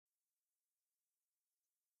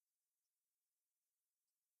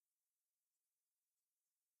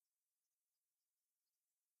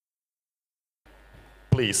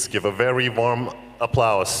please give a very warm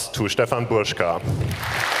applause to Stefan Burschka.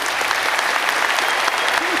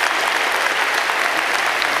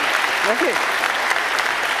 Okay.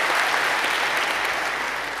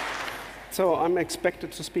 So I'm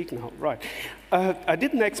expected to speak now, right? I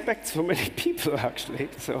didn't expect so many people, actually.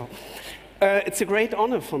 So it's a great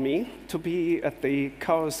honor for me to be at the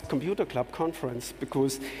Chaos Computer Club conference,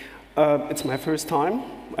 because it's my first time.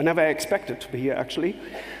 I never expected to be here, actually.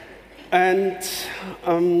 And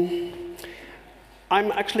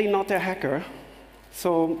I'm actually not a hacker.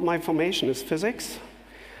 So my formation is physics.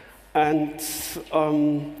 And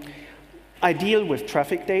I deal with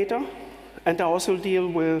traffic data. And I also deal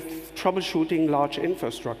with troubleshooting large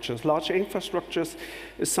infrastructures. Large infrastructures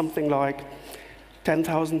is something like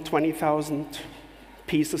 10,000, 20,000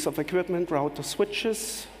 pieces of equipment, routers,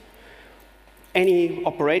 switches, any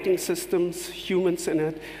operating systems, humans in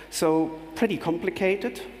it. So pretty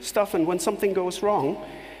complicated stuff. And when something goes wrong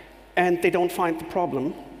and they don't find the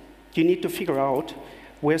problem, you need to figure out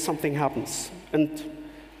where something happens. And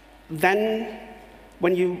then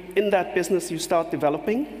when you, in that business, you start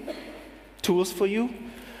developing tools for you.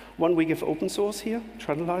 One we give open source here,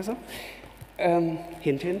 Translator,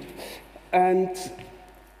 hint, hint. And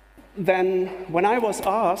then when I was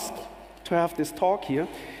asked to have this talk here,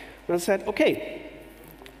 I said, okay,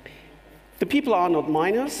 the people are not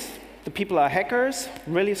miners, the people are hackers,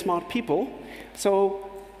 really smart people. So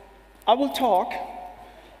I will talk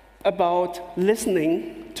about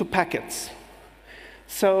listening to packets.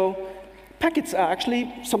 So packets are actually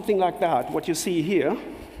something like that, what you see here.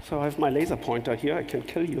 So I have my laser pointer here, I can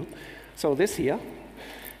kill you. So this here.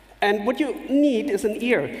 And what you need is an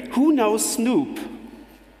ear. Who knows Snoop?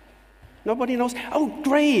 Nobody knows? Oh,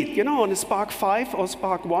 great, you know, on the Spark 5 or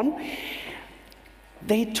Spark 1.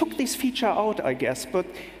 They took this feature out, I guess, but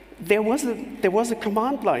there was a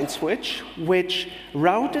command line switch which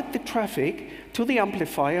routed the traffic to the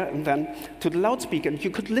amplifier and then to the loudspeaker, and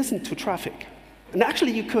you could listen to traffic. And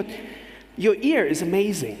actually you could, your ear is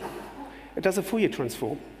amazing. It does a Fourier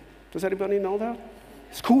transform. Does anybody know that?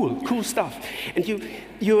 It's cool, cool stuff. And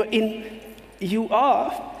you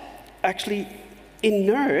are actually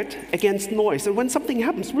inert against noise. And when something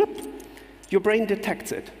happens, whoop, your brain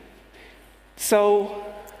detects it. So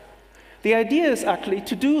the idea is actually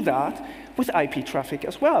to do that with IP traffic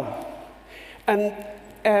as well. And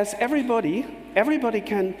as everybody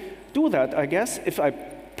can do that, I guess, if I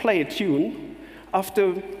play a tune,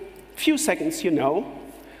 after a few seconds you know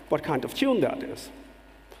what kind of tune that is.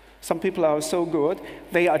 Some people are so good,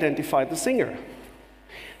 they identify the singer.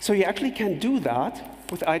 So you actually can do that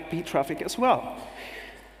with IP traffic as well.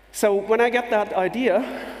 So when I get that idea,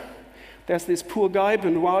 there's this poor guy,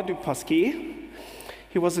 Benoit Dupasquier.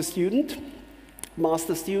 He was a student,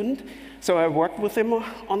 master student, so I worked with him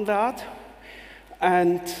on that.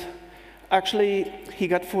 And actually, he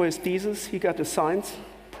got for his thesis, he got a science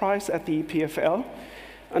prize at the EPFL,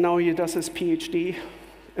 and now he does his PhD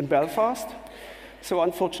in Belfast. So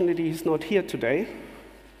unfortunately, he's not here today.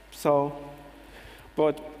 So,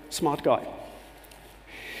 but smart guy.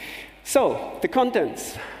 So the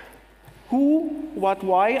contents. Who, what,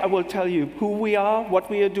 why. I will tell you who we are, what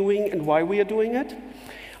we are doing, and why we are doing it.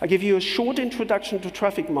 I give you a short introduction to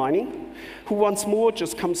traffic mining. Who wants more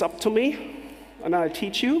just comes up to me, and I'll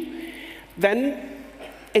teach you. Then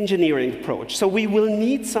engineering approach. So we will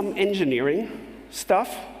need some engineering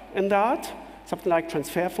stuff in that. Something like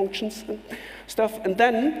transfer functions and stuff. And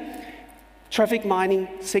then traffic mining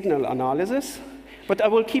signal analysis. But I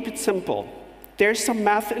will keep it simple. There's some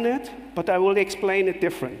math in it, but I will explain it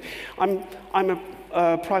different. I'm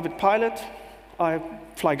a private pilot. I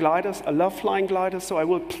fly gliders. I love flying gliders, so I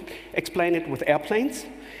will explain it with airplanes.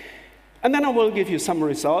 And then I will give you some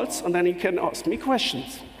results, and then you can ask me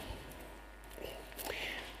questions.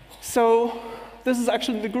 So this is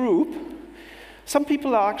actually the group. Some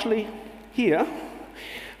people are actually here,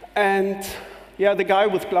 and yeah, the guy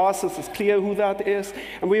with glasses is clear who that is,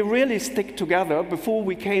 and we really stick together. Before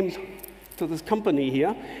we came to this company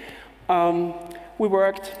here, we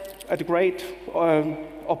worked at a great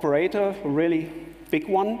operator, a really big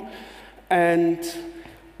one, and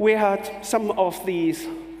we had some of these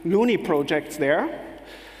loony projects there,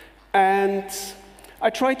 and I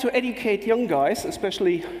tried to educate young guys,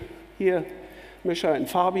 especially here, Misha and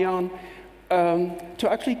Fabian, to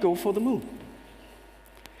actually go for the moon,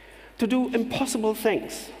 to do impossible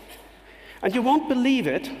things. And you won't believe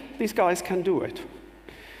it, these guys can do it.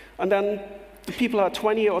 And then the people are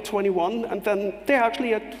 20 or 21, and then they're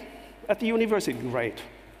actually at the university grade.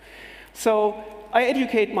 So I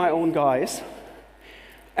educate my own guys,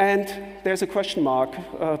 and there's a question mark.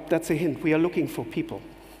 That's a hint. We are looking for people.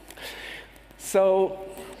 So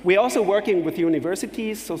we're also working with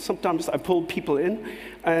universities, so sometimes I pull people in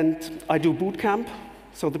and I do boot camp.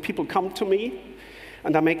 So the people come to me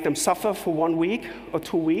and I make them suffer for 1 week or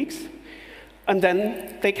 2 weeks, and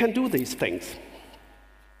then they can do these things.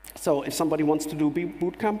 So if somebody wants to do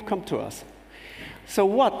boot camp, come to us. So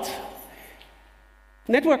what?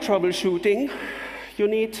 Network troubleshooting, you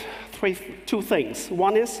need two things.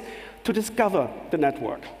 One is to discover the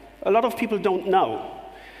network. A lot of people don't know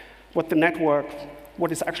what the network,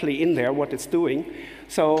 what is actually in there, what it's doing.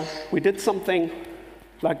 So we did something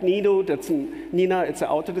like Nina, it's an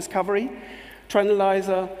auto-discovery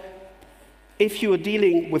trianalyzer. If you are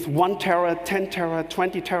dealing with 1 tera, 10 tera,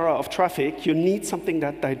 20 tera of traffic, you need something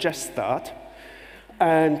that digests that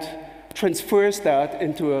and transfers that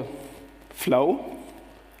into a flow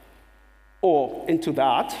or into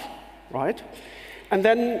that, right? And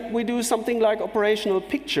then we do something like operational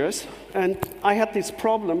pictures, and I had this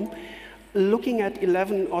problem looking at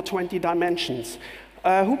 11 or 20 dimensions.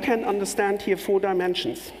 Who can understand here 4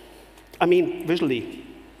 dimensions? I mean, visually.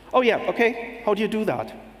 Oh yeah, okay. How do you do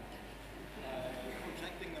that?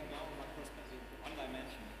 Projecting them down corresponding to 1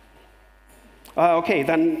 dimension. Okay,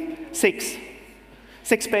 then 6.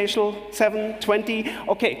 6 spatial, 7, 20.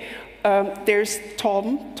 Okay, there's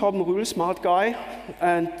Torben Rühl, smart guy,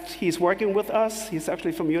 and he's working with us. He's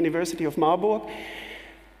actually from University of Marburg.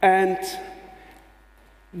 And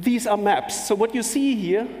these are maps. So what you see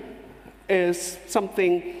here is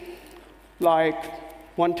something like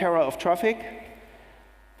 1 tera of traffic,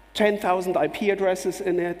 10,000 IP addresses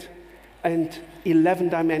in it, and 11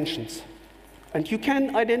 dimensions. And you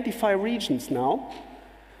can identify regions now,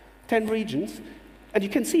 10 regions, and you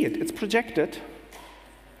can see it. It's projected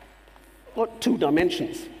or 2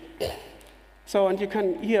 dimensions. So, and you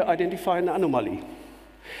can here identify an anomaly.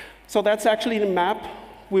 So that's actually the map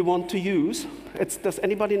we want to use. Does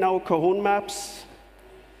anybody know Cajon maps?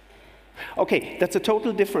 Okay, that's a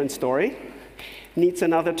total different story. Needs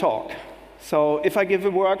another talk. So if I give a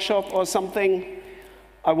workshop or something,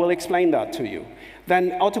 I will explain that to you.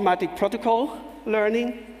 Then automatic protocol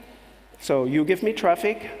learning. So you give me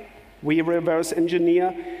traffic, we reverse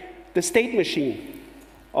engineer the state machine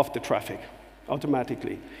of the traffic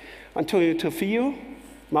automatically. Antonio Tofio,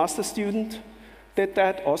 master student, did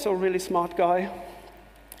that, also a really smart guy.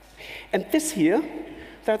 And this here,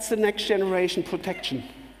 that's the next generation protection.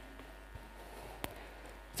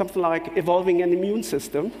 Something like evolving an immune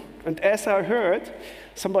system. And as I heard,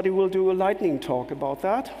 somebody will do a lightning talk about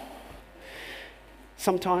that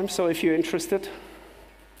sometime, so if you're interested,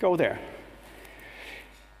 go there.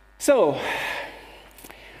 So,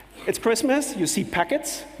 it's Christmas, you see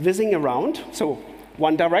packets whizzing around, so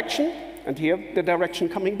one direction, and here the direction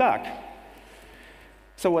coming back.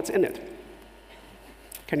 So what's in it?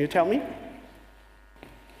 Can you tell me?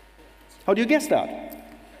 How do you guess that?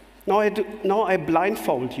 Now I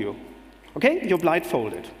blindfold you. Okay, you're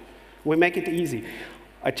blindfolded. We make it easy.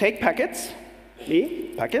 I take packets,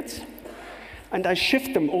 and I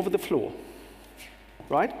shift them over the floor,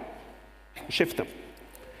 right? Shift them.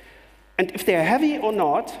 And if they're heavy or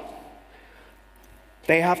not,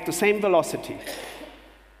 they have the same velocity.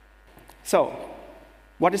 So,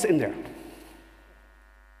 what is in there?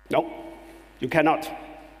 No, you cannot.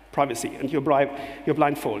 Privacy, and you're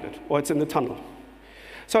blindfolded, or it's in the tunnel.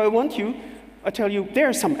 So I tell you, there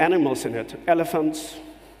are some animals in it, elephants,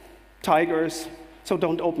 tigers, so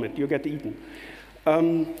don't open it, you get eaten.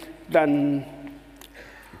 Then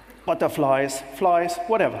butterflies, flies,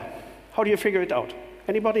 whatever. How do you figure it out?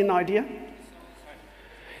 Anybody an idea?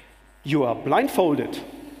 You are blindfolded.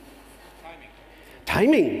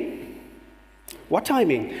 Timing. What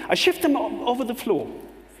timing? I shift them over the floor.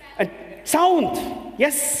 And sound.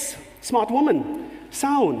 Yes, smart woman.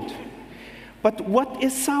 Sound. But what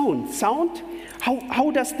is sound? Sound?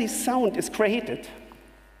 How does this sound is created?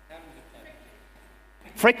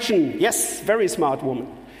 Friction. Yes, very smart woman.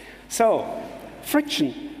 So,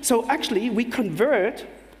 friction. So actually, we convert.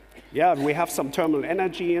 Yeah, we have some thermal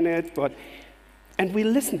energy in it, and we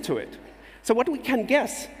listen to it. So what we can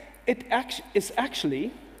guess, it is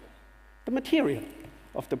actually the material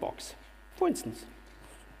of the box, for instance.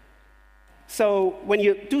 So when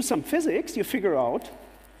you do some physics, you figure out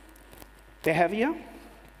they're heavier,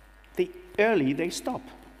 they stop.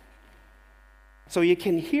 So you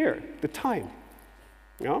can hear the time.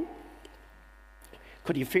 Yeah?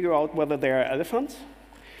 Could you figure out whether there are elephants?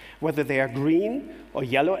 Whether there are green or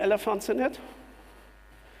yellow elephants in it?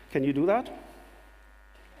 Can you do that?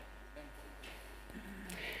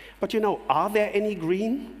 But are there any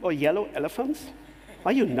green or yellow elephants?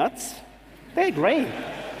 Are you nuts? They're gray.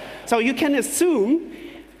 So you can assume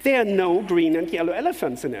there are no green and yellow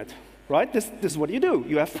elephants in it, right? This is what you do.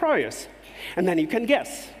 You have priors. And then you can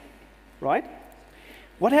guess, right?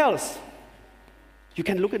 What else? You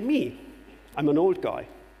can look at me. I'm an old guy.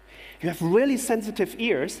 You have really sensitive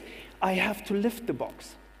ears. I have to lift the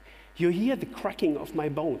box. You hear the cracking of my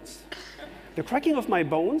bones. The cracking of my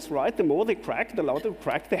bones, right? The more they crack, the louder they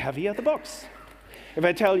crack, the heavier the box. If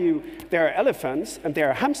I tell you there are elephants and there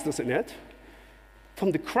are hamsters in it,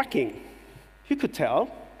 from the cracking, you could tell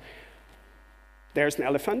there's an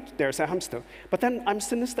elephant, there's a hamster. But then I'm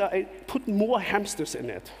sinister, I put more hamsters in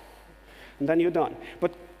it. And then you're done.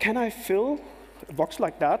 But can I fill a box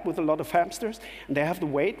like that with a lot of hamsters, and they have the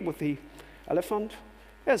weight with the elephant?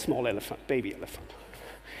 A small elephant, baby elephant.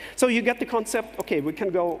 So you get the concept, okay, we can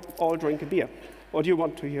go all drink a beer. Or do you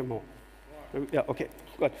want to hear more? Yeah, okay,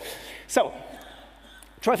 good. So,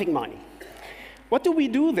 traffic mining. What do we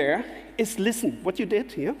do there is listen. What you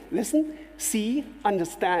did here, listen, see,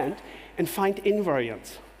 understand, and find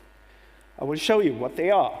invariants. I will show you what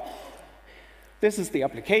they are. This is the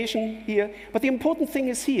application here, but the important thing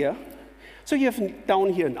is here. So you have down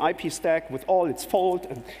here an IP stack with all its fault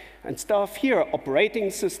and stuff. Here are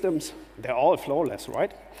operating systems. They're all flawless,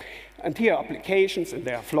 right? And here are applications, and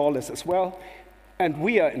they are flawless as well. And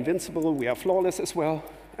we are invincible, we are flawless as well.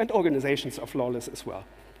 And organizations are flawless as well.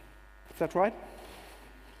 Is that right?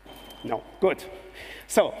 No, good.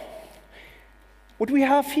 So, what we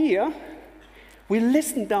have here, we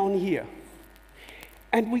listen down here.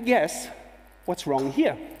 And we guess what's wrong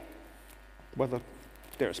here. Whether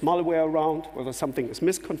there's malware around, whether something is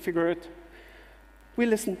misconfigured. We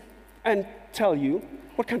listen and tell you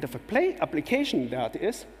what kind of application that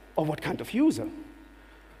is, or what kind of user.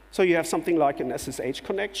 So you have something like an SSH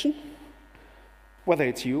connection, whether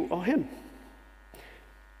it's you or him.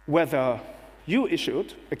 Whether you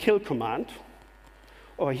issued a kill command,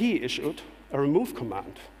 or he issued a remove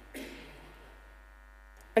command.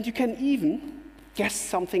 And you can even guess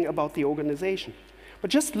something about the organization.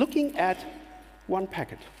 But just looking at one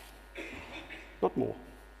packet, not more.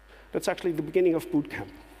 That's actually the beginning of boot camp.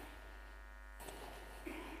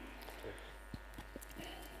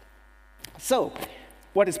 So,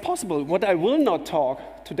 what is possible? What I will not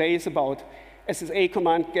talk today is about SSA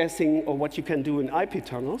command guessing or what you can do in IP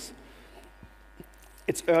tunnels.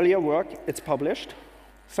 It's earlier work, it's published,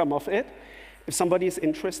 some of it. If somebody is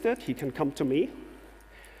interested, he can come to me.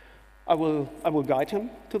 I will guide him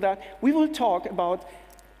to that. We will talk about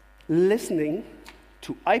listening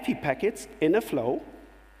to IP packets in a flow,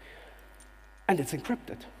 and it's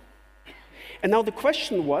encrypted. And now the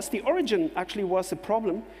question was, the origin actually was a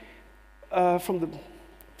problem from the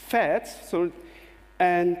feds,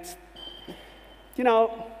 and you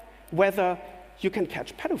know, whether you can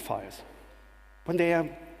catch pedophiles when they are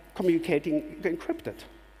communicating encrypted.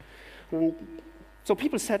 So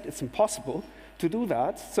people said it's impossible to do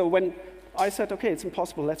that. So when I said, okay, it's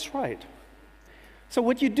impossible, let's try it. So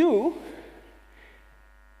what you do,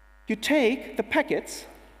 you take the packets,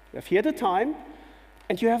 you have here the time,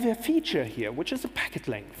 and you have a feature here, which is a packet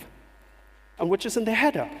length, and which is in the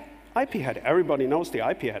header, IP header. Everybody knows the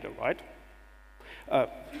IP header, right?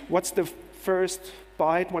 What's the first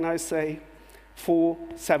byte when I say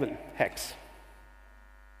 47 hex?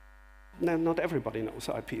 No, not everybody knows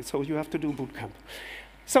IP, so you have to do boot camp.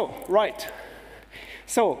 So, right.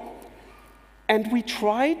 So, and we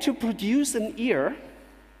try to produce an ear,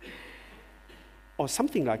 or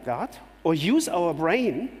something like that, or use our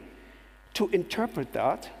brain to interpret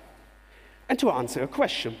that and to answer a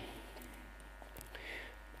question.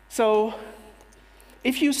 So,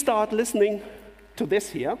 if you start listening to this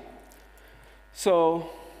here,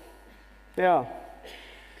 so, yeah,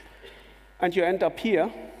 and you end up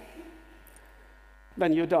here,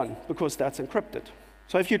 then you're done, because that's encrypted.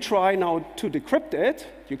 So if you try now to decrypt it,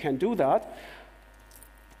 you can do that.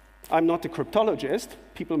 I'm not a cryptologist.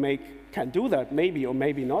 People can do that, maybe or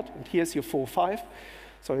maybe not. And here's your 4.5.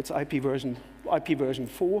 So it's IP version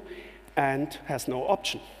 4, and has no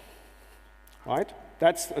option, right?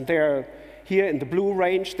 Here in the blue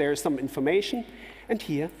range, there's some information, and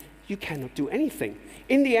here you cannot do anything.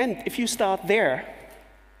 In the end, if you start there,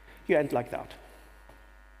 you end like that.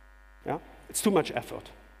 Yeah? It's too much effort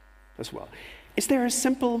as well. Is there a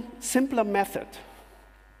simpler method?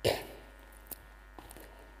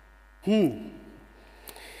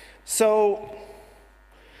 So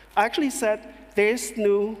I actually said there's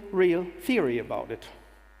no real theory about it,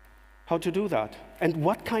 how to do that, and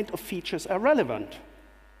what kind of features are relevant.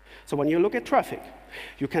 So when you look at traffic,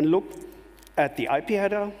 you can look at the IP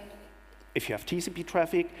header. If you have TCP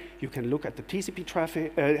traffic, you can look at the TCP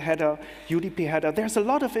traffic header, UDP header. There's a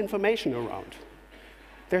lot of information around.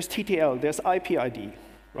 There's TTL, there's IP ID.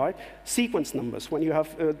 right? Sequence numbers when you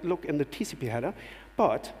have a look in the TCP header,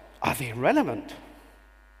 but are they relevant?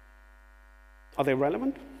 Are they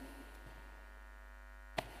relevant?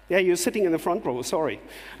 Yeah, you're sitting in the front row, sorry.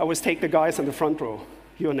 I always take the guys in the front row.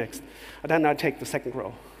 You're next. And then I take the second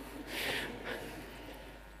row.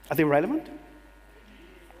 Are they relevant?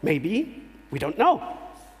 Maybe. We don't know.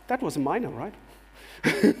 That was a minor, right?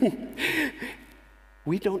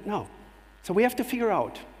 We don't know. So we have to figure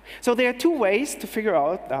out. So there are two ways to figure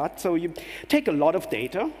out that. So you take a lot of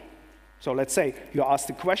data. So let's say you ask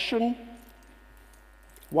the question,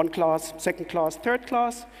 one class, second class, third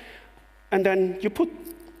class, and then you put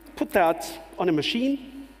that on a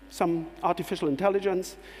machine, some artificial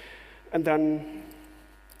intelligence, and then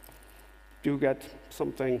you get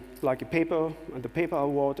something like a paper and a paper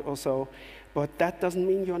award or so, but that doesn't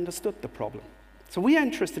mean you understood the problem. So we are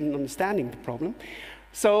interested in understanding the problem.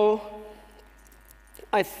 So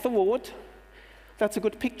I thought that's a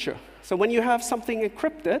good picture. So when you have something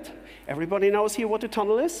encrypted, everybody knows here what a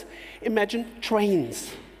tunnel is. Imagine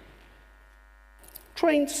trains.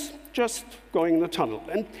 Trains just going in the tunnel.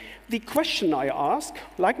 And the question I ask,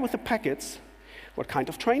 like with the packets, what kind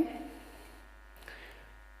of train?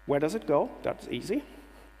 Where does it go? That's easy.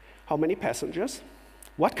 How many passengers?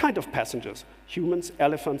 What kind of passengers? Humans,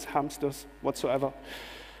 elephants, hamsters, whatsoever.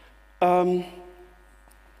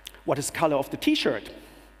 What is the color of the T-shirt?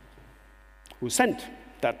 Who sent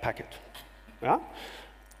that packet? Yeah?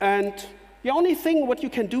 And the only thing what you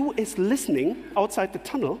can do is listening outside the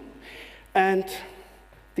tunnel. And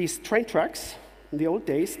these train tracks, in the old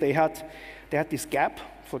days, they had this gap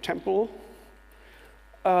for temporal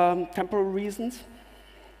reasons,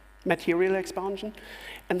 material expansion,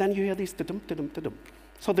 and then you hear these da-dum, da-dum, da-dum.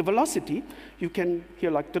 So the velocity, you can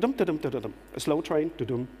hear like da-dum, da-dum, da-dum, a slow train,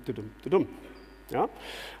 da-dum, da-dum, da-dum. Yeah?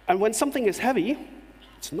 And when something is heavy,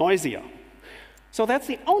 it's noisier. So that's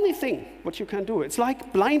the only thing what you can do. It's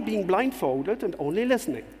like being blindfolded and only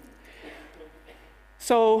listening.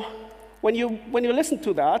 So when you listen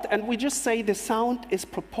to that, and we just say the sound is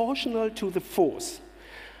proportional to the force.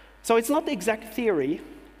 So it's not the exact theory,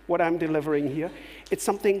 what I'm delivering here. It's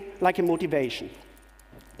something like a motivation.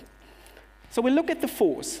 So we look at the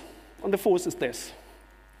force. And the force is this,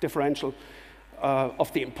 differential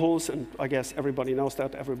of the impulse. And I guess everybody knows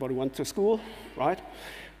that. Everybody went to school, right?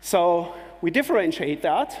 So we differentiate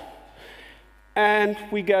that. And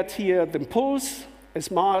we get here the impulse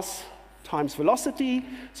is mass times velocity,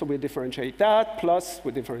 so we differentiate that, plus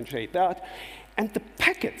we differentiate that. And the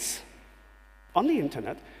packets on the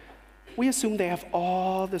internet, we assume they have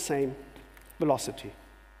all the same velocity,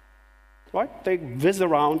 right? They whiz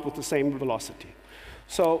around with the same velocity.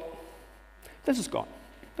 So this is gone.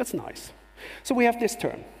 That's nice. So we have this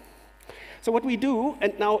term. So what we do,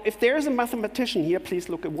 and now if there's a mathematician here, please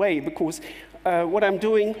look away, because what I'm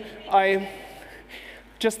doing, I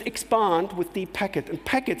just expand with the packet. And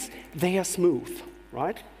packets, they are smooth,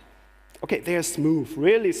 right? Okay, they are smooth,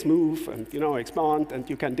 really smooth, and expand, and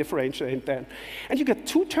you can differentiate them. And you get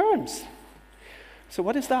two terms. So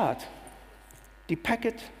what is that? The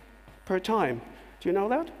packet per time. Do you know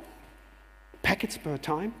that? Packets per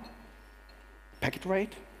time, packet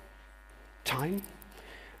rate, time,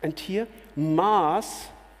 and here, mass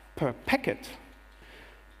per packet.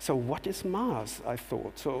 So what is mass, I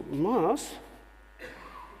thought? So mass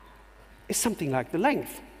is something like the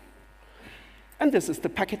length. And this is the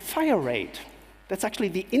packet fire rate. That's actually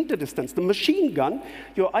the interdistance. The machine gun,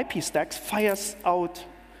 your IP stacks, fires out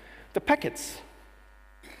the packets.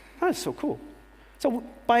 That's so cool. So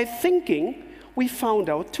by thinking, we found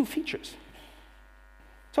out two features.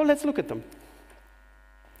 So let's look at them.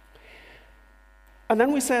 And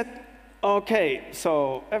then we said, OK,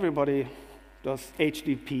 so everybody does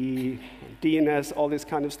HTTP, DNS, all this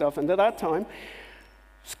kind of stuff. And at that time,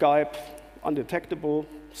 Skype, undetectable.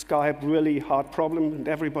 Skype, really hard problem. And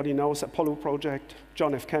everybody knows Apollo project,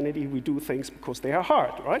 John F. Kennedy, we do things because they are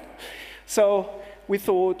hard, right? So we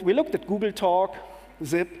thought, we looked at Google Talk,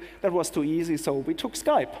 Zip. That was too easy, so we took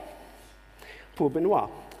Skype. Pour Benoit.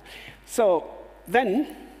 So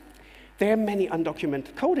then, there are many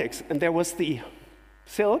undocumented codecs. And there was the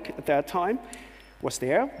Silk at that time, was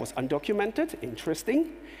undocumented,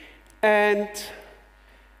 interesting. And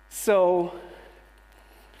so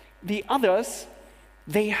the others,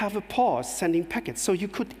 they have a pause sending packets. So you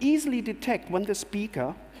could easily detect when the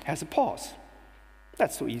speaker has a pause.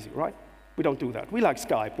 That's so easy, right? We don't do that. We like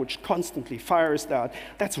Skype, which constantly fires that.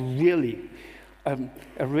 That's really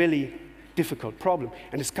a really difficult problem.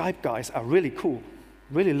 And the Skype guys are really cool.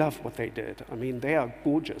 Really love what they did. I mean, they are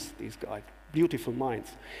gorgeous, these guys. Beautiful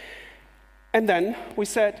minds. And then we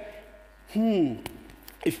said,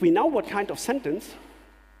 if we know what kind of sentence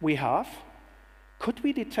we have, could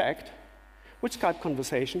we detect which Skype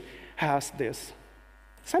conversation has this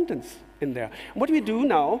sentence in there? And what we do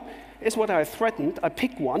now is what I threatened. I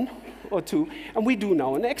pick one or two, and we do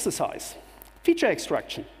now an exercise. Feature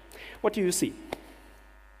extraction. What do you see?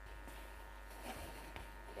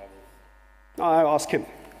 I ask him.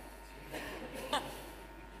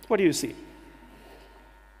 What do you see?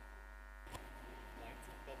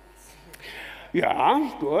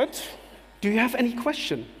 Yeah, good. Do you have any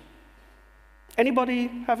question? Anybody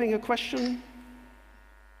having a question?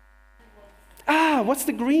 Ah, what's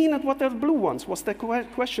the green and what are the blue ones? What's the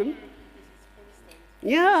question?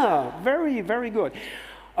 Yeah, very, very good.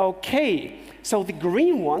 Okay, so the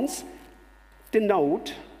green ones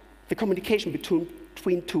denote the communication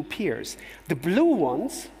between two peers. The blue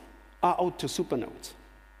ones are out to supernodes.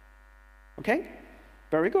 Okay,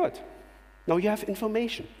 very good. Now you have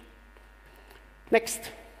information.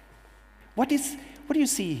 Next, what do you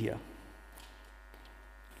see here?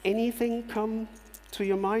 Anything come to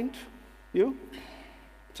your mind? You?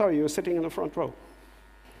 Sorry, you're sitting in the front row.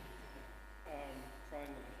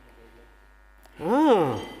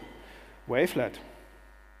 Ah, wavelet.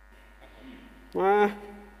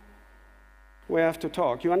 We have to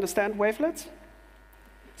talk. You understand wavelets?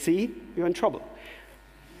 See, you're in trouble.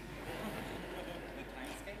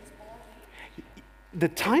 The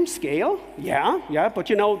time scale, yeah, but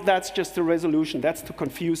you know, that's just the resolution. That's to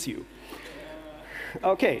confuse you.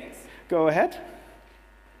 Okay, go ahead.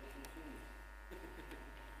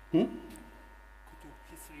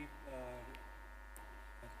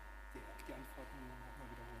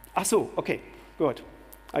 Ach so, okay, good.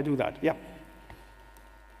 I do that, yeah.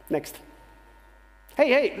 Next.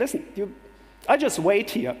 Hey, listen, I just wait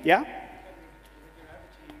here, yeah?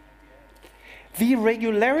 The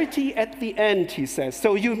regularity at the end, he says.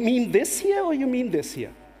 So you mean this here or you mean this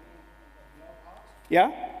here?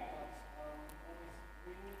 Yeah?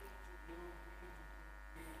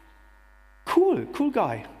 Cool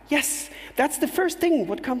guy. Yes, that's the first thing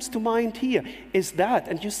what comes to mind here is that.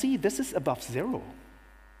 And you see, this is above 0.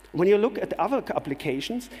 When you look at other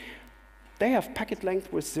applications, they have packet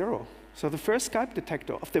length with 0. So the first Skype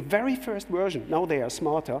detector of the very first version, now they are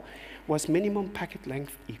smarter, was minimum packet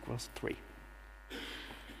length equals 3.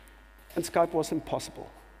 And Skype was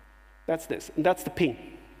impossible. That's this, and that's the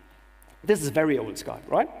ping. This is very old Skype,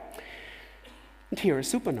 right? And here are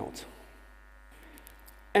supernodes.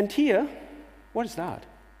 And here, what is that?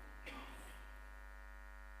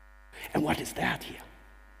 And what is that here?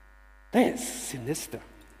 That is sinister.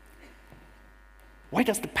 Why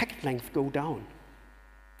does the packet length go down?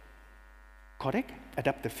 Codec,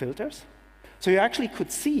 adaptive filters. So you actually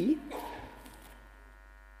could see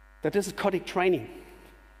that this is codec training,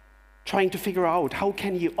 trying to figure out how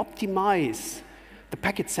can you optimize the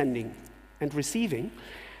packet sending and receiving.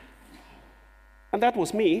 And that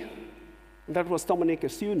was me. And that was Dominic, a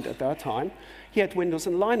student at that time. He had Windows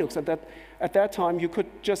and Linux. At that time, you could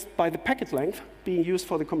just, by the packet length being used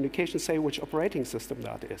for the communication, say which operating system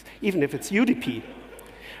that is, even if it's UDP.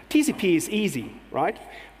 TCP is easy, right?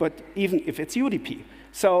 But even if it's UDP.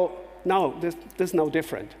 So now, this is no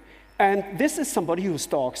different. And this is somebody who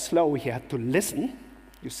talks slow. He had to listen.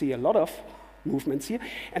 You see a lot of movements here.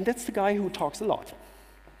 And that's the guy who talks a lot.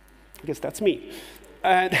 I guess that's me.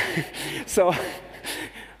 And so,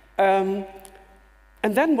 and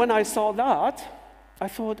then when I saw that, I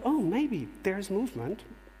thought, oh, maybe there's movement.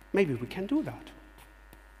 Maybe we can do that,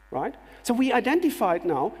 right? So we identified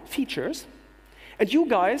now features. And you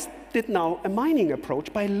guys did now a mining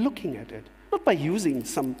approach by looking at it, not by using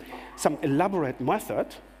some elaborate method,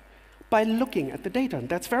 by looking at the data. And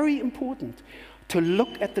that's very important, to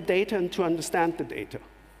look at the data and to understand the data.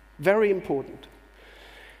 Very important.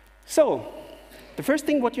 So the first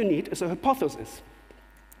thing what you need is a hypothesis.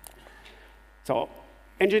 So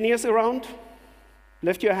engineers around,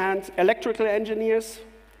 lift your hands. Electrical engineers?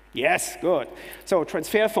 Yes, good. So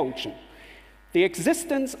transfer function. The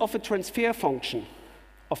existence of a transfer function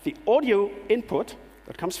of the audio input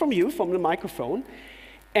that comes from you, from the microphone,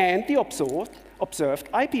 and the observed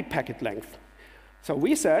IP packet length. So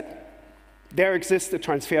we said there exists a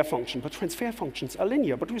transfer function, but transfer functions are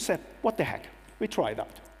linear. But we said, what the heck? We try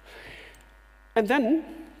that. And then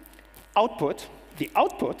output, the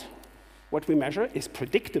output, what we measure, is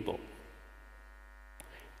predictable.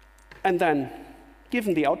 And then,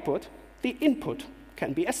 given the output, the input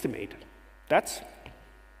can be estimated. That's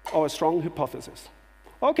our strong hypothesis.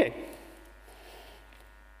 Okay.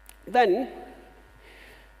 Then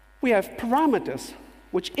we have parameters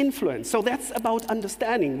which influence. So that's about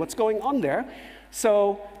understanding what's going on there.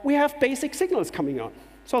 So we have basic signals coming on.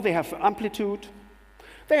 So they have amplitude,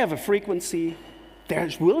 they have a frequency, There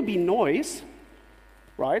will be noise,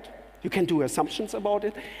 right? You can do assumptions about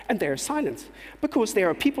it, and there's silence, because there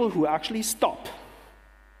are people who actually stop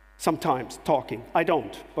sometimes talking. I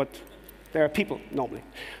don't, but there are people normally.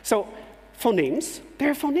 So phonemes,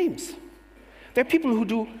 they're phonemes. There are people who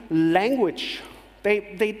do language.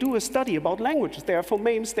 They do a study about languages. There are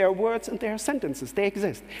phonemes, there are words, and there are sentences. They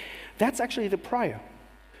exist. That's actually the prior.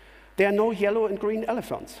 There are no yellow and green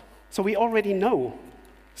elephants. So we already know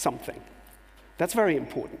something. That's very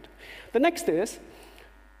important. The next is,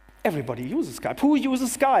 everybody uses Skype. Who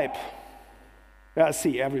uses Skype? I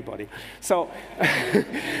see, everybody. So,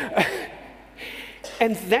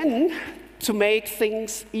 and then, to make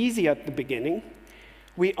things easy at the beginning,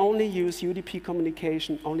 we only use UDP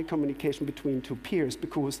communication, only communication between two peers,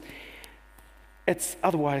 because it's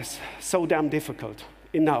otherwise so damn difficult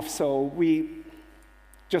enough. So we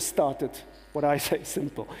just started, what I say,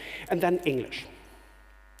 simple. And then English.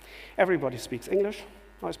 Everybody speaks English.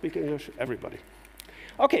 I speak English, everybody.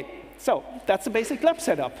 OK, so that's the basic lab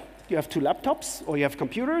setup. You have two laptops, or you have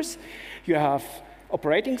computers. You have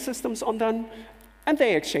operating systems on them, and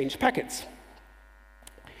they exchange packets.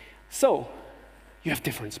 So you have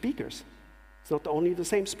different speakers. It's not only the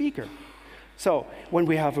same speaker. So when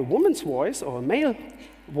we have a woman's voice or a male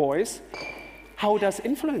voice, how does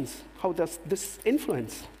this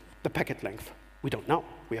influence the packet length? We don't know.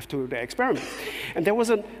 We have to do the experiment. And there was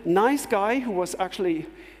a nice guy who was actually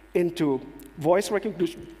into voice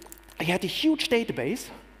recognition. He had a huge database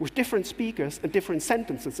with different speakers and different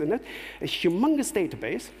sentences in it, a humongous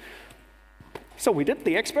database. So we did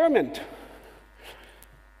the experiment.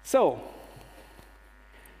 So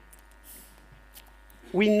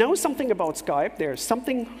we know something about Skype. There's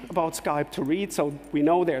something about Skype to read. So we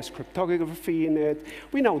know there's cryptography in it.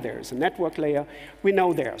 We know there's a network layer. We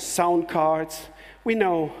know there are sound cards. We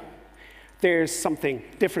know there's something,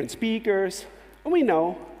 different speakers. And we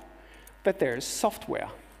know that there's software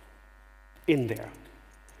in there.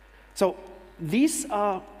 So these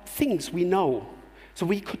are things we know. So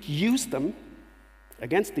we could use them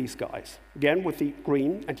against these guys, again with the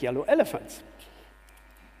green and yellow elephants.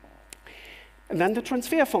 And then the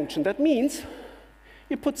transfer function. That means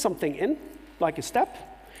you put something in, like a step,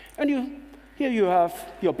 and here you have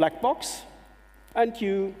your black box, and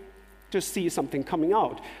you just see something coming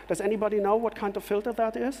out. Does anybody know what kind of filter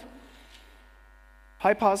that is?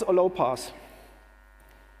 High pass or low pass?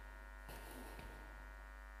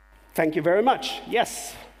 Thank you very much.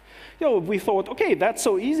 Yes. We thought, OK, that's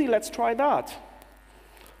so easy. Let's try that.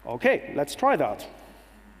 OK, let's try that.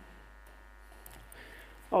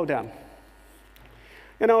 Oh, damn.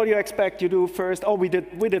 You expect you do first. Oh, we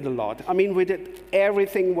did a lot. I mean, we did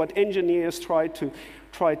everything what engineers try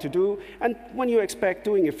to do. And when you expect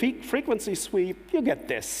doing a frequency sweep, you get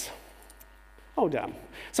this. Oh, damn.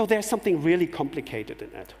 So there's something really complicated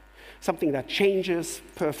in it, something that changes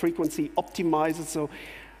per frequency, optimizes. So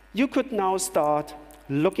you could now start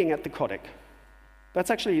looking at the codec.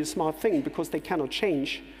 That's actually a smart thing, because they cannot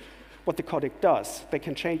change what the codec does. They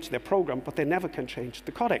can change their program, but they never can change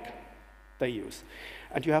the codec they use.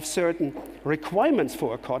 And you have certain requirements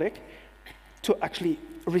for a codec to actually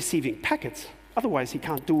receiving packets. Otherwise, he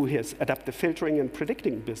can't do his adaptive filtering and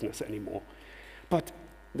predicting business anymore. But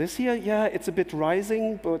this here, yeah, it's a bit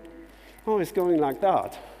rising, but oh, it's going like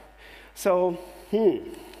that. So,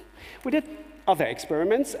 we did other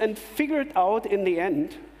experiments and figured out in the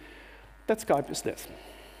end that Skype is this.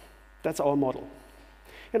 That's our model.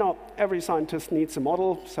 Every scientist needs a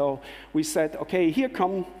model, so we said, OK, here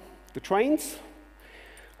come the trains,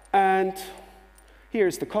 and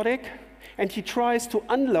here's the codec, and he tries to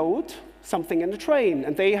unload something in the train,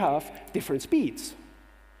 and they have different speeds.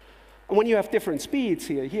 And when you have different speeds,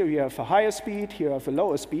 here you have a higher speed, here you have a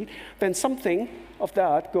lower speed, then something of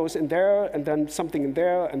that goes in there, and then something in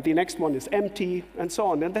there, and the next one is empty, and so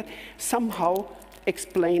on. And that somehow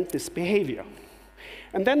explained this behavior.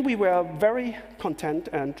 And then we were very content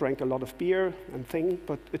and drank a lot of beer and thing,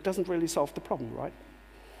 but it doesn't really solve the problem, right?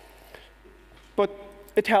 But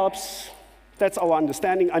it helps. That's our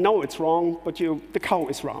understanding. I know it's wrong, but the cow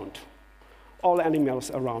is round. All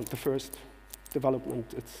animals are round. The first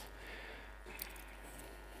development,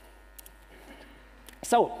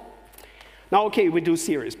 So now, OK, we do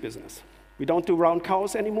serious business. We don't do round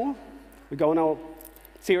cows anymore. We go now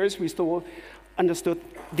serious. We still understood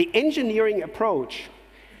the engineering approach,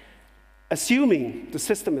 assuming the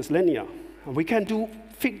system is linear. And we can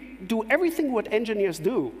do everything what engineers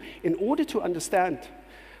do in order to understand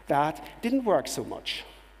that didn't work so much.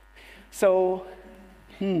 So,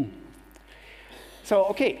 So,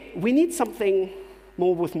 OK, we need something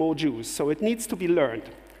more with more juice. So it needs to be learned.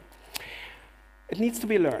 It needs to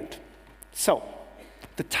be learned. So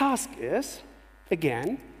The task is,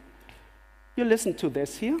 again, you listen to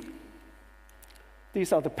this here.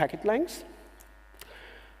 These are the packet lengths.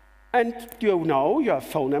 And you know you have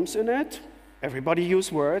phonemes in it. Everybody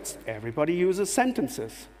uses words. Everybody uses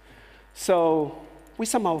sentences. So we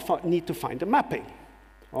somehow need to find a mapping.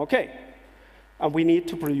 OK. And we need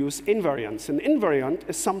to produce invariants. An invariant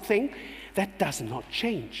is something that does not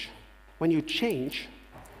change when you change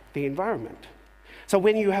the environment. So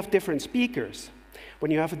when you have different speakers, when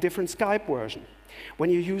you have a different Skype version, when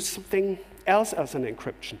you use something else as an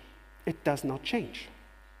encryption, it does not change,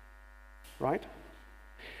 right?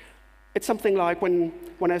 It's something like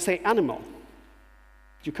when I say animal,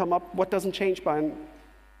 you come up, what doesn't change by an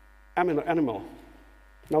animal?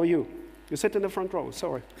 Now you sit in the front row,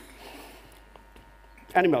 sorry.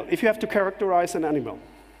 Animal, if you have to characterize an animal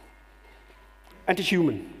and a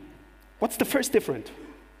human, what's the first difference?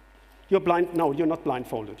 You're blind, no, you're not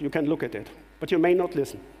blindfolded, you can look at it, but you may not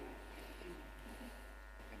listen.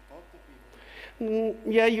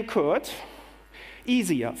 Yeah, you could.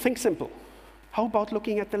 Easier, think simple. How about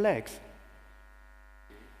looking at the legs?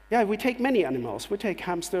 Yeah, we take many animals. We take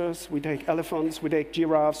hamsters, we take elephants, we take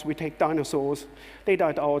giraffes, we take dinosaurs. They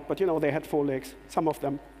died out, but you know, they had 4 legs, some of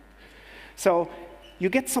them. So you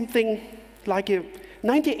get something like a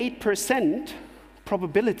 98%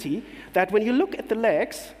 probability that when you look at the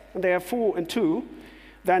legs, and they are 4 and 2,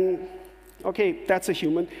 then, okay, that's a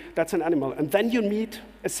human, that's an animal. And then you meet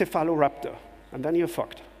a cephaloraptor, and then you're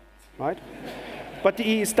fucked, right? But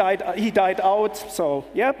he died out, so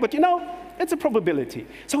yeah, but you know, it's a probability.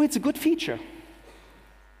 So it's a good feature.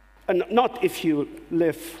 And not if you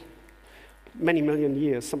live many million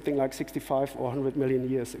years, something like 65 or 100 million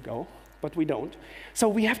years ago, but we don't. So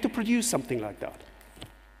we have to produce something like that.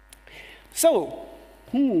 So,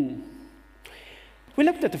 we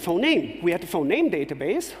looked at the phoneme. We had the phoneme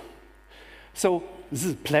database. So,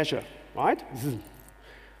 z, pleasure, right? Z.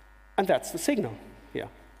 And that's the signal here.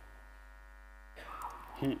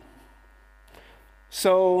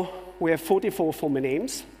 So we have 44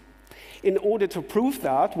 phonemes. In order to prove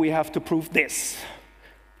that, we have to prove this,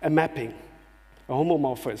 a mapping, a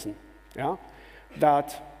homomorphism, yeah?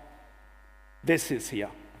 That this is here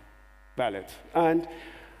valid. And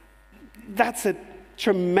that's a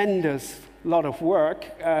tremendous lot of work,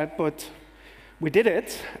 but we did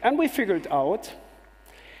it, and we figured out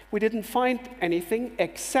we didn't find anything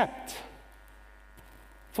except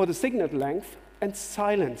for the signal length and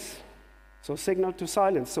silence. So signal to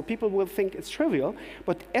silence. So people will think it's trivial,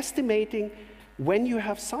 but estimating when you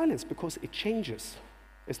have silence, because it changes,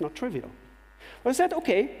 is not trivial. Well, I said,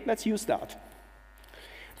 OK, let's use that.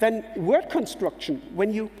 Then word construction,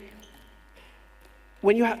 when you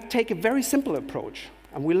take a very simple approach,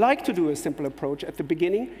 and we like to do a simple approach at the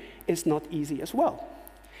beginning, is not easy as well.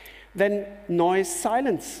 Then noise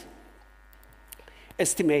silence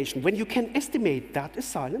estimation. When you can estimate that is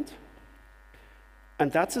silent,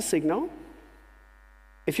 and that's a signal,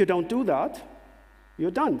 if you don't do that,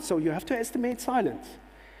 you're done. So you have to estimate silence.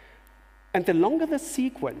 And the longer the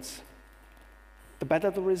sequence, the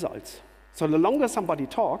better the results. So the longer somebody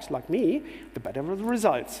talks, like me, the better the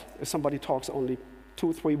results. If somebody talks only 2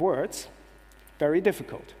 or 3 words, very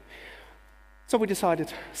difficult. So we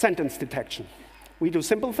decided sentence detection. We do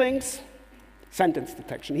simple things, sentence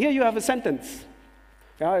detection. Here you have a sentence.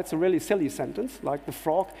 Yeah, it's a really silly sentence, like the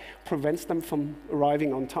frog prevents them from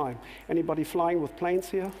arriving on time. Anybody flying with planes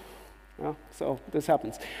here? Yeah, so this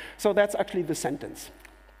happens. So that's actually the sentence.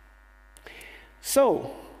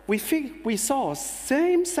 So we saw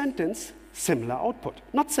same sentence, similar output.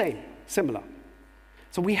 Not same, similar.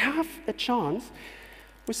 So we have a chance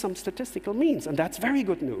with some statistical means, and that's very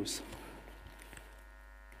good news.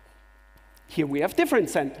 Here we have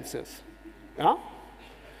different sentences. Yeah?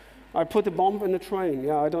 I put a bomb in a train.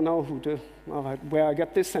 Yeah, I don't know where I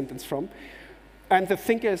get this sentence from. And the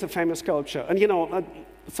thinker is a famous sculpture. And you know,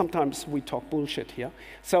 sometimes we talk bullshit here.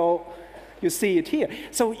 So you see it here.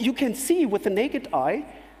 So you can see with the naked eye,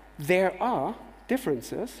 there are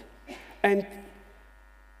differences. And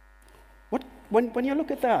when you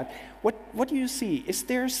look at that, what do you see? Is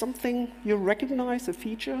there something you recognize, a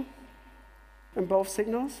feature in both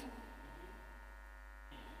signals?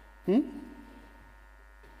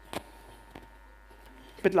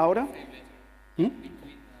 Bit louder?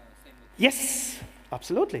 Yes,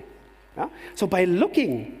 absolutely. Yeah? So by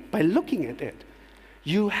looking at it,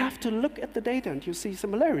 you have to look at the data and you see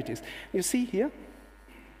similarities. You see here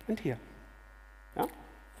and here. Yeah?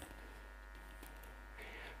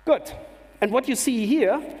 Good. And what you see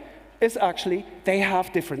here is actually they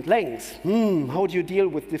have different lengths. How do you deal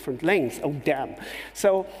with different lengths? Oh, damn.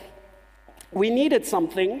 So we needed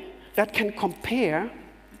something that can compare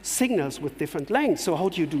signals with different lengths. So how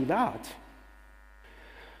do you do that?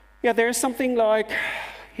 Yeah, there's something like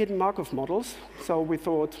hidden Markov models. So we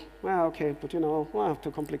thought, well, okay, but well,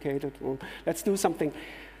 too complicated. Well, let's do something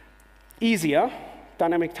easier,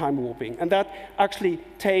 dynamic time warping. And that actually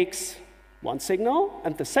takes one signal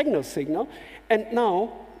and the signal, and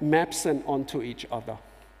now maps them onto each other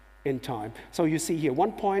in time. So you see here,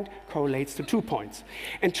 1 point correlates to 2 points,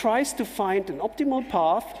 and tries to find an optimal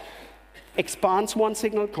path, expands one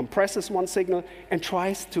signal, compresses one signal, and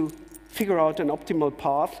tries to figure out an optimal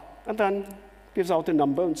path, and then gives out a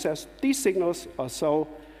number and says, these signals are so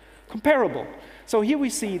comparable. So here we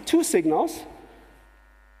see 2 signals,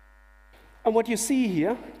 and what you see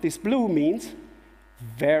here, this blue means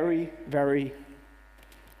very, very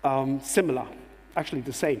similar, actually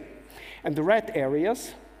the same. And the red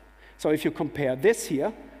areas, so if you compare this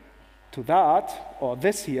here to that, or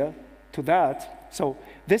this here to that, so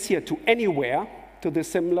this here to anywhere to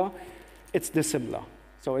dissimilar, it's dissimilar,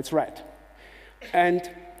 so it's red. And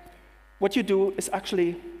what you do is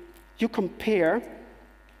actually, you compare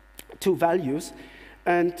 2 values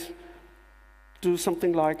and do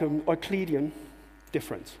something like an Euclidean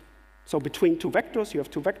difference. So between 2 vectors, you have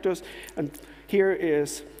 2 vectors, and here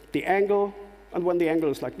is the angle, and when the angle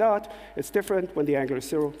is like that, it's different. When the angle is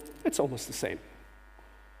 0, it's almost the same.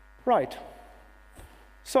 Right.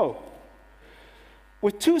 So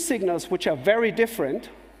with 2 signals which are very different,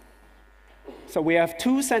 so we have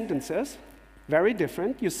 2 sentences, very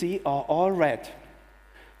different, you see, are all red.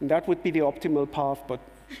 And that would be the optimal path, but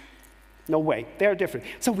no way, they're different.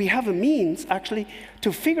 So we have a means, actually,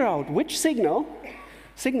 to figure out which signals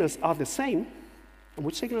are the same and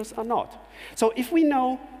which signals are not. So if we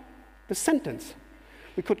know the sentence,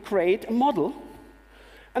 we could create a model,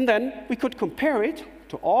 and then we could compare it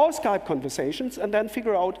to all Skype conversations and then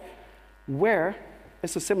figure out where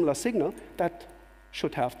is a similar signal that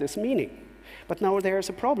should have this meaning. But now there's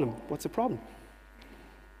a problem. What's the problem?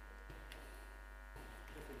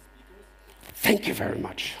 Thank you very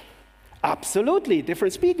much. Absolutely,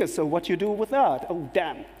 different speakers. So what you do with that? Oh,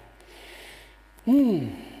 damn.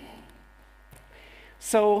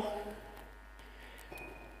 So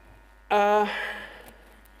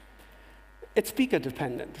it's speaker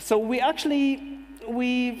dependent. So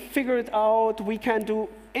we figured out we can do,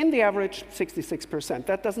 in the average, 66%.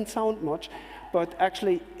 That doesn't sound much, but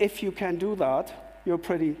actually, if you can do that, you're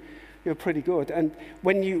pretty good. And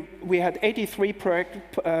when we had 83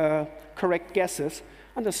 correct guesses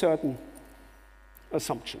under certain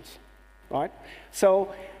assumptions, right?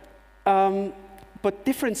 So, but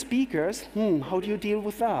different speakers, how do you deal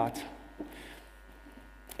with that?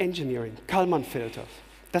 Engineering, Kalman filters.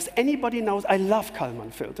 Does anybody know? I love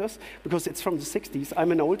Kalman filters because it's from the 60s.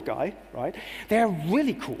 I'm an old guy, right? They're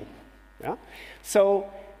really cool. Yeah? So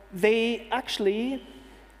they actually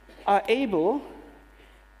are able,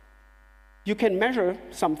 you can measure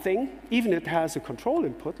something, even if it has a control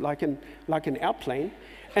input, like an airplane,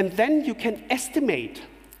 and then you can estimate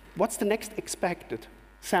what's the next expected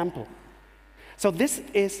sample. So this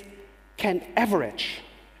can average.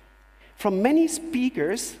 From many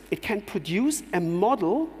speakers, it can produce a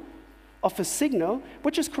model of a signal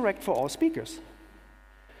which is correct for all speakers.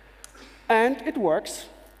 And it works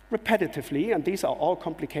repetitively, and these are all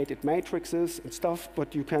complicated matrices and stuff,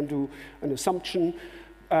 but you can do an assumption,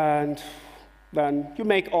 and then you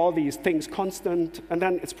make all these things constant, and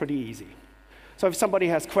then it's pretty easy. So if somebody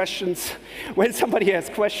has questions, when somebody has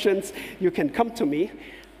questions, you can come to me.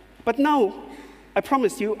 But now, I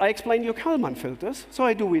promised you, I explain you Kalman filters, so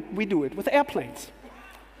we do it with airplanes.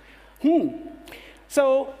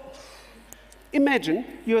 So imagine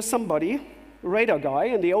you're somebody, a radar guy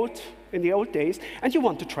in the old days, and you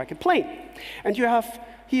want to track a plane. And you have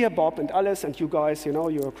here Bob and Alice, and you guys, you're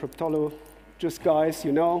cryptologist guys,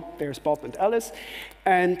 there's Bob and Alice,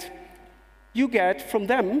 and you get from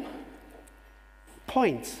them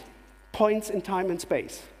points in time and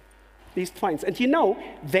space. These points. And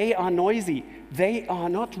they are noisy. They are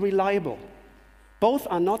not reliable. Both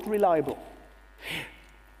are not reliable.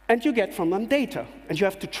 And you get from them data. And you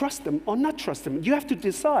have to trust them or not trust them. You have to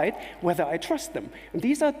decide whether I trust them. And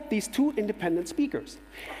these are these 2 independent speakers.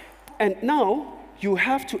 And now you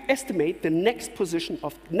have to estimate the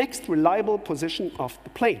next reliable position of the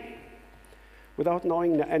plane without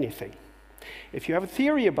knowing anything. If you have a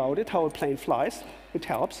theory about it, how a plane flies, it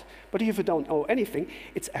helps. But if you don't know anything,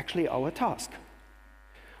 it's actually our task.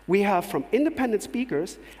 We have from independent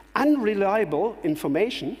speakers unreliable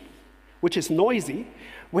information, which is noisy,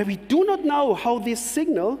 where we do not know how this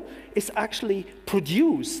signal is actually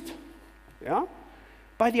produced,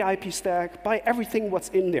 by the IP stack, by everything what's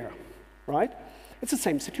in there, right? It's the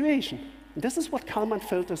same situation. This is what Kalman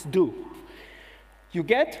filters do. You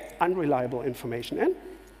get unreliable information in,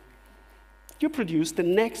 you produce the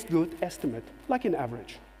next good estimate, like an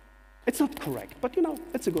average. It's not correct, but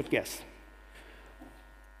it's a good guess.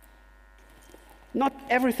 Not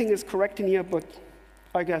everything is correct in here, but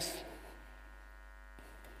I guess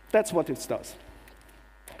that's what it does.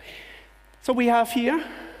 So we have here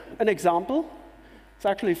an example. It's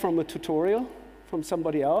actually from a tutorial from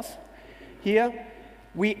somebody else. Here,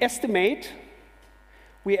 we estimate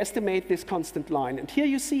this constant line. And here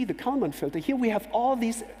you see the Kalman filter. Here we have all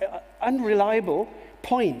these unreliable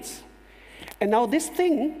points. And now this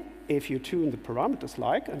thing, if you tune the parameters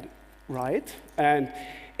right, and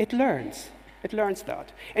it learns. It learns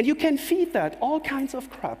that. And you can feed that all kinds of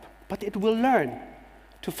crap, but it will learn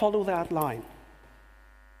to follow that line.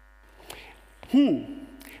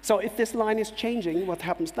 So if this line is changing, what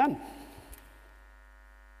happens then?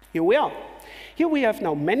 Here we are. Here we have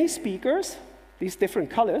now many speakers, these different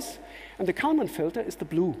colors, and the Kalman filter is the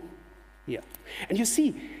blue here. And you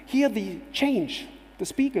see, here the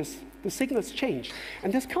speakers, the signals change.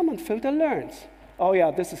 And this Kalman filter learns. Oh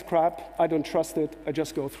yeah, this is crap, I don't trust it, I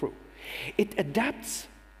just go through. It adapts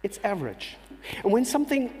its average. And when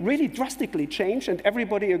something really drastically changes and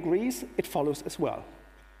everybody agrees, it follows as well.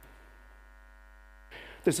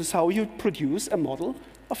 This is how you produce a model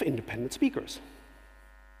of independent speakers.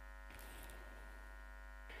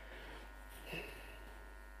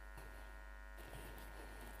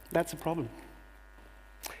 That's a problem.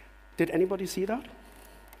 Did anybody see that?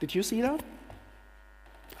 Did you see that?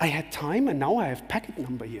 I had time, and now I have packet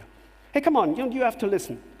number here. Hey, come on, you have to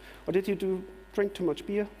listen. Or did you drink too much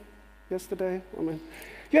beer yesterday? I mean,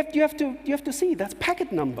 you have to see, that's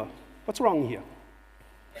packet number. What's wrong here?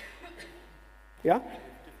 Yeah?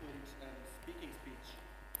 Speaking speech.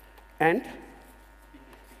 And?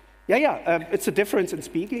 Yeah, it's a difference in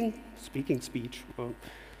speaking speech.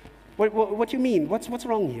 What do you mean? What's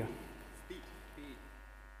wrong here?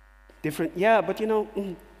 Different, yeah, but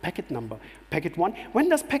packet number. Packet 1. When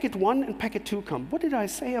does packet 1 and packet 2 come? What did I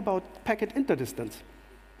say about packet interdistance?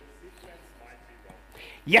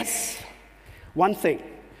 Yes, one thing.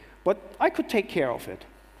 But I could take care of it.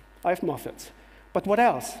 I have methods. But what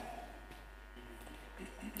else?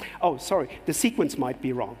 Oh, sorry, the sequence might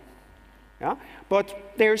be wrong. Yeah?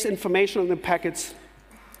 But there's information in the packets.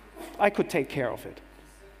 I could take care of it.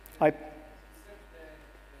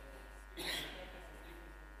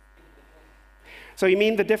 So you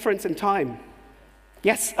mean the difference in time?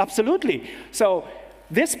 Yes, absolutely. So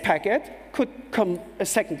this packet could come a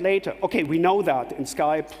second later. Okay, we know that in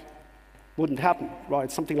Skype wouldn't happen,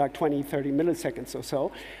 right? Something like 20, 30 milliseconds or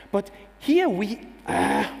so. But here we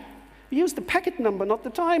use the packet number, not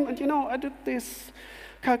the time. And I did this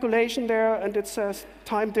calculation there, and it says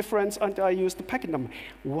time difference, and I used the packet number.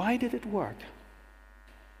 Why did it work?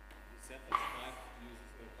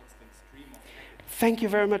 Thank you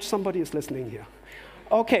very much. Somebody is listening here.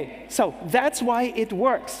 Okay, so that's why it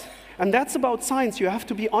works. And that's about science. You have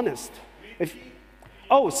to be honest.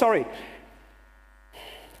 Oh, sorry.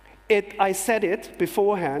 I said it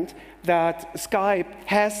beforehand that Skype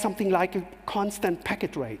has something like a constant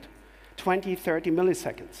packet rate, 20, 30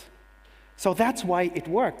 milliseconds. So that's why it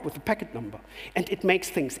worked with the packet number. And it makes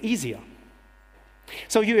things easier.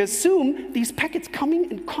 So you assume these packets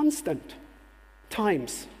coming in constant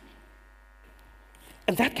times.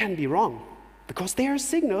 And that can be wrong, because there are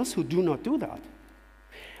signals who do not do that.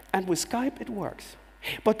 And with Skype, it works.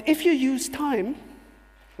 But if you use time,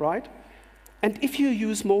 right, and if you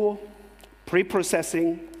use more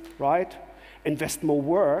pre-processing, right, invest more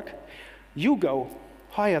work, you go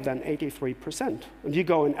higher than 83%, and you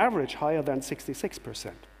go on average higher than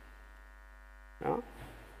 66%. Yeah?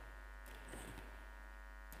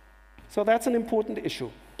 So that's an important issue.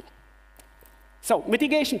 So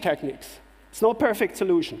mitigation techniques. It's no perfect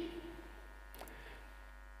solution.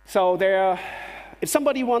 So if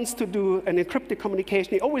somebody wants to do an encrypted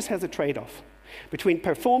communication, he always has a trade-off between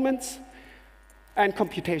performance and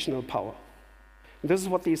computational power. And this is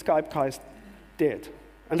what these Skype guys did.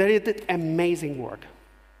 And they did amazing work.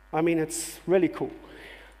 I mean, it's really cool.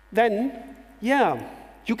 Then, yeah,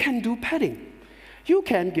 you can do padding. You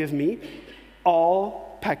can give me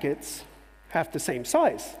all packets have the same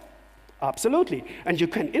size. Absolutely. And you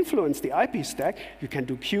can influence the IP stack. You can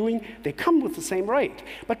do queuing. They come with the same rate.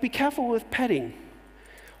 But be careful with padding.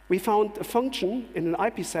 We found a function in an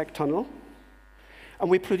IPsec tunnel, and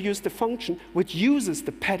we produced a function which uses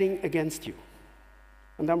the padding against you.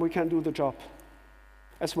 And then we can do the job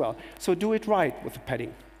as well. So do it right with the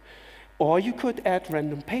padding. Or you could add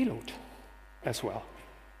random payload as well.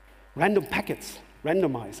 Random packets,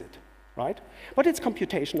 randomize it. right? But it's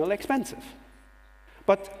computational expensive.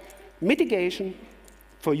 But mitigation,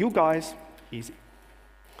 for you guys, easy.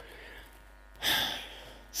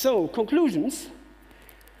 So, conclusions.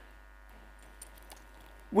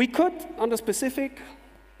 We could, under specific,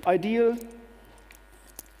 ideal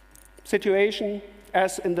situation,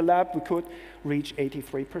 as in the lab, we could reach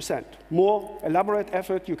 83%. More elaborate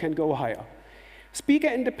effort, you can go higher.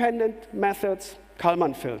 Speaker-independent methods,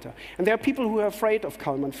 Kalman filter. And there are people who are afraid of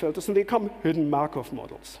Kalman filters, and they come hidden Markov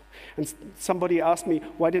models. And somebody asked me,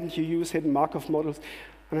 why didn't you use hidden Markov models?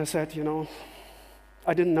 And I said, you know,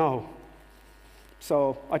 I didn't know.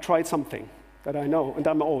 So I tried something that I know, and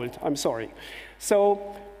I'm old, I'm sorry.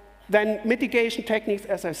 So then mitigation techniques,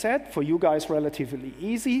 as I said, for you guys relatively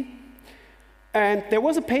easy. And there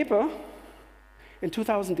was a paper in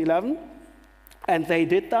 2011, and they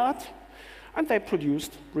did that, and they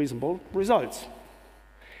produced reasonable results.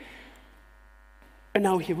 And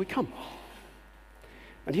now here we come.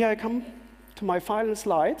 And here I come to my final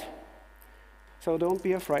slide. So don't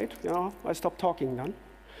be afraid, you know, I stop talking then.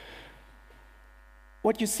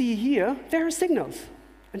 What you see here, there are signals.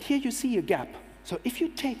 And here you see a gap. So if you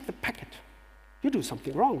take the packet, you do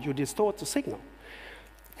something wrong. You distort the signal.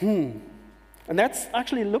 And that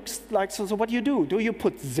actually looks like, so what do? Do you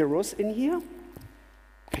put zeros in here?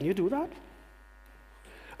 Can you do that?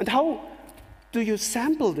 And how do you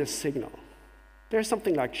sample this signal? There's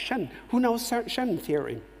something like Shen. Who knows Shen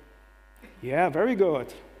theory? Yeah, very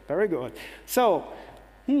good, very good. So,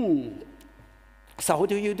 so how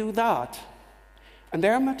do you do that? And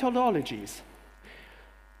there are methodologies.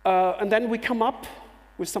 And then we come up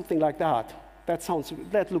with something like that.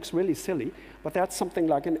 That looks really silly, but that's something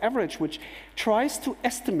like an average which tries to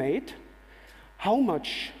estimate how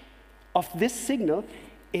much of this signal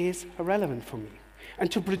is relevant for me. And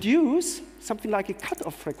to produce something like a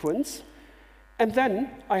cutoff frequency, and then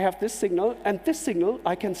I have this signal, and this signal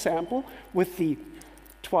I can sample with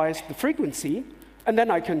twice the frequency, and then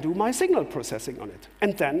I can do my signal processing on it.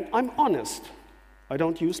 And then I'm honest. I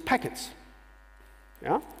don't use packets.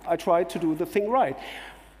 Yeah? I try to do the thing right.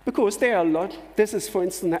 Because there are a lot. This is, for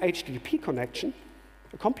instance, an HTTP connection,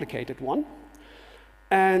 a complicated one.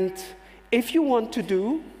 And if you want to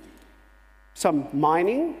do some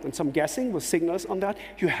mining and some guessing with signals on that,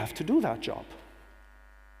 you have to do that job.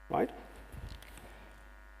 Right?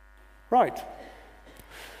 Right.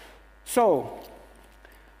 So,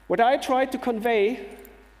 what I tried to convey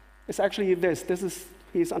is actually this.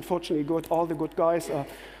 He's unfortunately good. All the good guys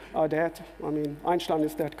are dead. I mean, Einstein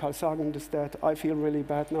is dead, Carl Sagan is dead. I feel really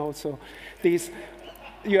bad now. So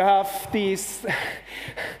you have these,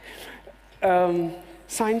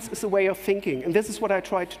 science is a way of thinking. And this is what I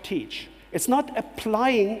try to teach. It's not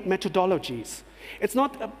applying methodologies. It's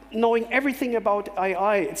not knowing everything about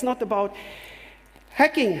AI. It's not about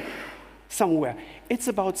hacking somewhere. It's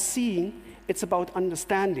about seeing. It's about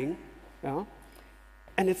understanding. Yeah?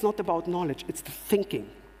 And it's not about knowledge. It's the thinking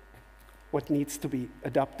what needs to be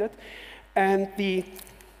adapted. And the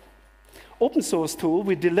open source tool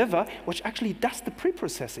we deliver, which actually does the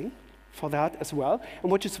pre-processing for that as well,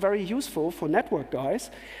 and which is very useful for network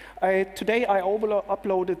guys. Today I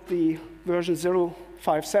uploaded the version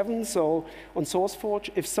 0.57, so on SourceForge,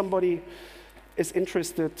 if somebody is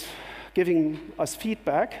interested giving us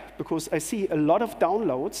feedback, because I see a lot of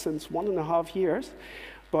downloads since 1.5 years,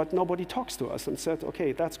 but nobody talks to us and said,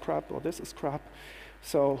 okay, that's crap, or this is crap.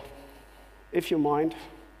 So if you mind,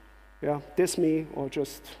 yeah, diss me or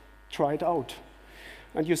just try it out.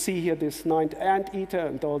 And you see here this 9th anteater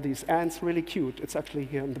and all these ants, really cute. It's actually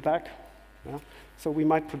here in the back. Yeah? So we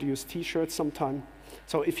might produce T-shirts sometime.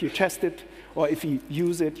 So if you test it or if you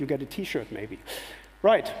use it, you get a T-shirt maybe.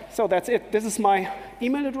 Right, so that's it. This is my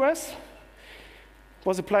email address. It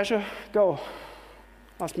was a pleasure. Go,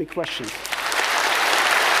 ask me questions.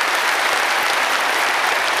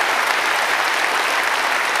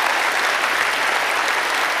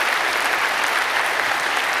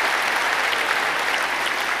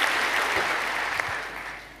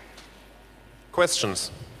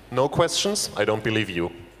 Questions? No questions? I don't believe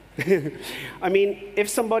you. I mean, if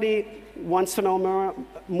somebody wants to know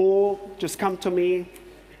more, just come to me,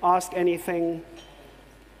 ask anything.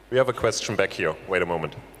 We have a question back here. Wait a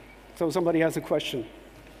moment. So somebody has a question.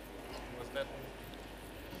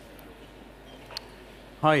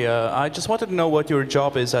 Hi, I just wanted to know what your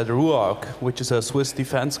job is at RUAG, which is a Swiss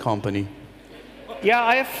defense company. Yeah,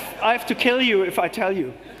 I have to kill you if I tell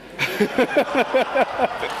you.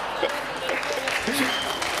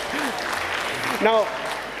 Now,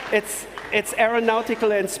 it's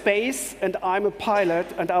aeronautical and space, and I'm a pilot,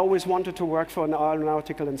 and I always wanted to work for an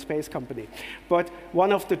aeronautical and space company. But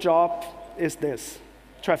one of the jobs is this.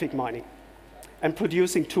 traffic mining and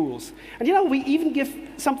producing tools. And you know, we even give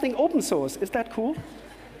something open source. Is that cool?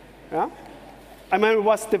 Yeah? I mean, it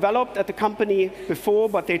was developed at the company before,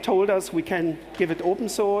 but they told us we can give it open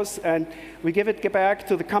source, and we give it back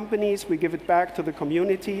to the companies, we give it back to the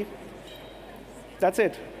community. That's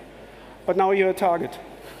it. But now you're a target.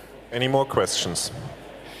 Any more questions?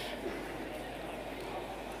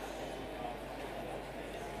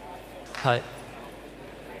 Hi.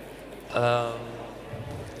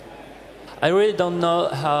 I really don't know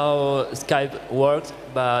how Skype works,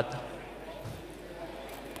 but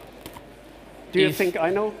do you think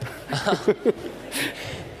I know?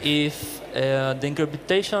 If the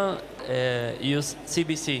encryptation use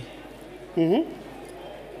CBC,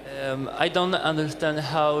 I don't understand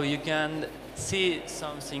how you can see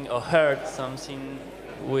something or hear something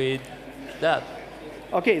with that.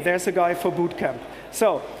 Okay, there's a guy for bootcamp.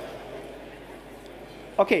 So,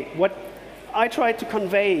 okay, what I try to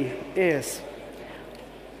convey is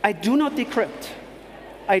I do not decrypt.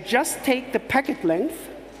 I just take the packet length,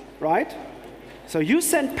 right? So you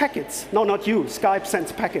send packets. No, not you. Skype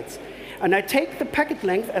sends packets. And I take the packet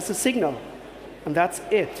length as a signal, and that's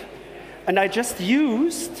it. And I just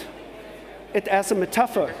used it as a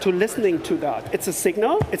metaphor to listening to that. It's a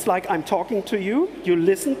signal. It's like I'm talking to you. You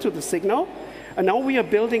listen to the signal. And now we are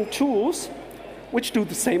building tools which do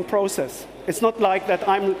the same process. It's not like that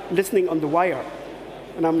I'm listening on the wire.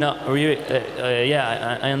 And I'm no, really,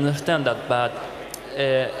 yeah, I understand that, but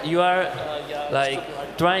you are like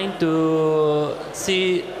trying to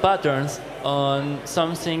see patterns on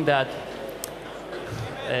something that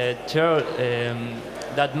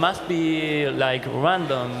that must be like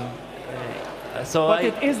random. But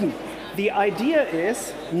it isn't. The idea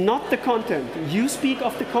is not the content. You speak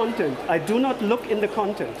of the content. I do not look in the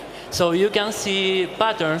content. So you can see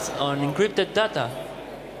patterns on encrypted data?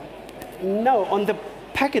 No, on the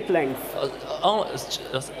packet length.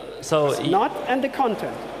 So not on the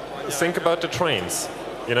content. Think about the trains.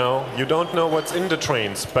 You know, you don't know what's in the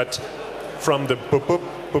trains, but from the boop, boop,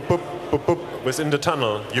 boop, boop, boop, boop within the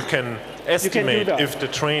tunnel, you can estimate if the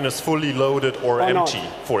train is fully loaded or empty,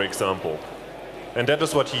 not, for example. And that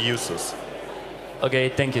is what he uses. Okay,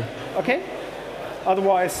 thank you. Okay.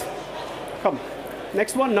 Otherwise, come.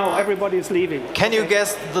 Next one? No, everybody is leaving. Can you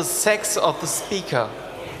guess the sex of the speaker?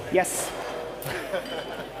 Yes.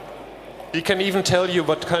 He can even tell you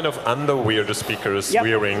what kind of underwear the speaker is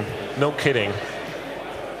wearing. No kidding.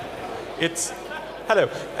 Hello,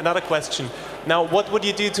 another question. Now, what would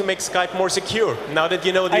you do to make Skype more secure, now that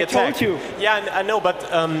you know the attack? I told you. Yeah, I know, but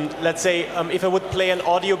let's say if I would play an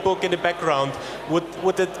audiobook in the background,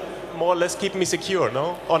 would it more or less keep me secure,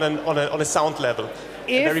 no? On a sound level?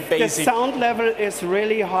 If the sound level is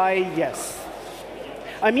really high, yes.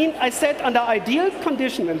 I mean, I said under ideal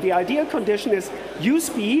condition, and the ideal condition is you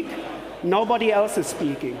speak, nobody else is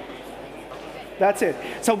speaking. That's it.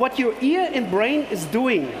 So what your ear and brain is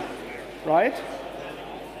doing, right?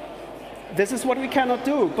 This is what we cannot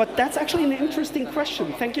do, but that's actually an interesting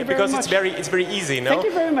question. Thank you very much. Because it's very easy, no? Thank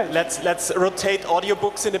you very much. Let's rotate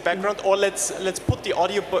audiobooks in the background, or let's put the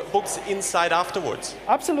audiobooks inside afterwards.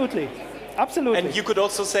 Absolutely, absolutely. And you could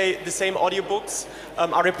also say the same audiobooks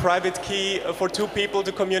are a private key for two people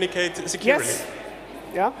to communicate securely. Yes,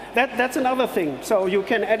 yeah, that's another thing. So you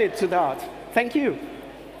can add it to that. Thank you.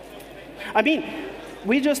 I mean,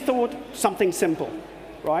 we just thought something simple,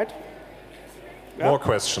 right? Yeah. More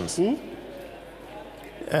questions.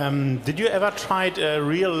 Did you ever try a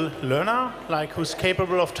real learner, like who's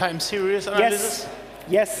capable of time series analysis?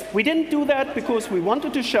 Yes, we didn't do that because we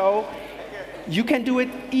wanted to show you can do it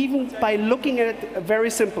even by looking at it very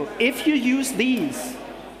simple. If you use these,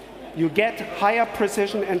 you get higher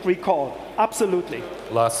precision and recall. Absolutely.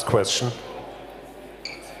 Last question.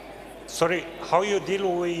 Sorry, how you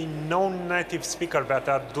deal with non-native speakers that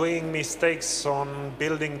are doing mistakes on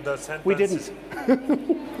building the sentences? We didn't.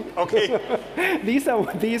 Okay. These are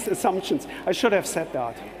these assumptions. I should have said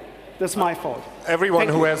that. That's my fault. Everyone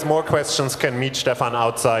who has more questions can meet Stefan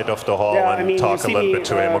outside of the hall and talk a little bit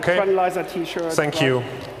to him, okay? T-shirt. Thank you.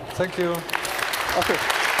 Thank you. Okay.